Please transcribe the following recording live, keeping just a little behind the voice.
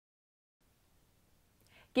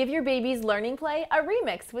Give your baby's learning play a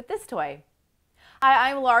remix with this toy. Hi,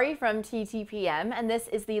 I'm Laurie from TTPM, and this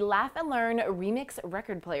is the Laugh and Learn Remix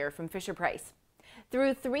Record Player from Fisher-Price.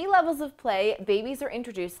 Through 3 levels of play, babies are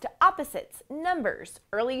introduced to opposites, numbers,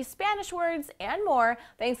 early Spanish words, and more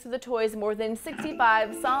thanks to the toy's more than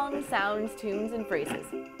 65 songs, sounds, tunes, and phrases.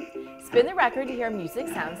 Spin the record to hear music,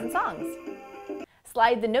 sounds, and songs.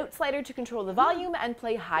 Slide the note slider to control the volume and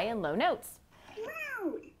play high and low notes.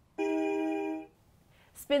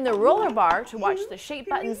 Spin the roller bar to watch the shape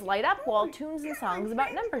buttons light up while tunes and songs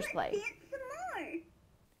about numbers play.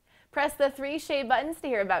 Press the 3 shape buttons to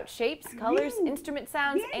hear about shapes, colors, instrument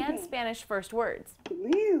sounds, and Spanish first words.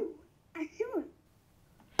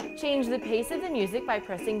 Change the pace of the music by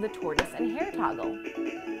pressing the tortoise and hare toggle.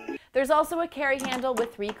 There's also a carry handle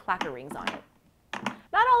with 3 clacker rings on it.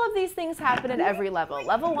 Not all of these things happen at every level.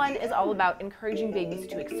 Level 1 is all about encouraging babies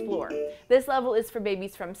to explore. This level is for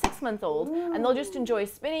babies from 6 months old, and they'll just enjoy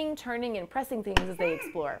spinning, turning, and pressing things as they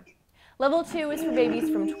explore. Level 2 is for babies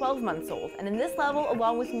from 12 months old, and in this level,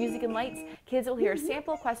 along with music and lights, kids will hear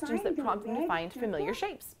sample questions that prompt them to find familiar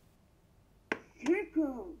shapes.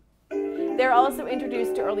 They're also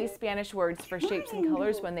introduced to early Spanish words for shapes and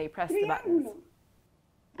colors when they press the buttons.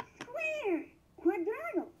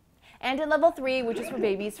 And in level 3, which is for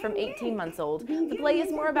babies from 18 months old, the play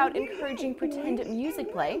is more about encouraging pretend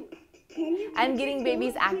music play and getting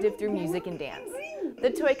babies active through music and dance. The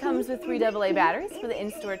toy comes with 3 AA batteries for the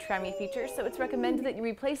in-store TRAMI feature, so it's recommended that you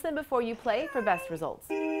replace them before you play for best results.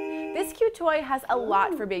 This cute toy has a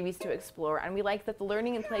lot for babies to explore, and we like that the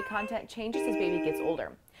learning and play content changes as baby gets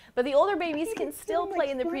older. But the older babies can still play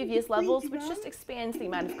in the previous levels, which just expands the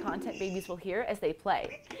amount of content babies will hear as they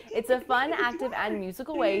play. It's a fun, active, and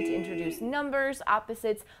musical way to introduce numbers,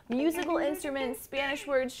 opposites, musical instruments, Spanish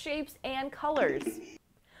words, shapes, and colors.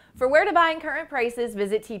 For where to buy and current prices,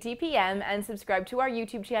 visit TTPM and subscribe to our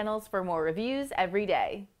YouTube channels for more reviews every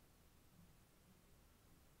day.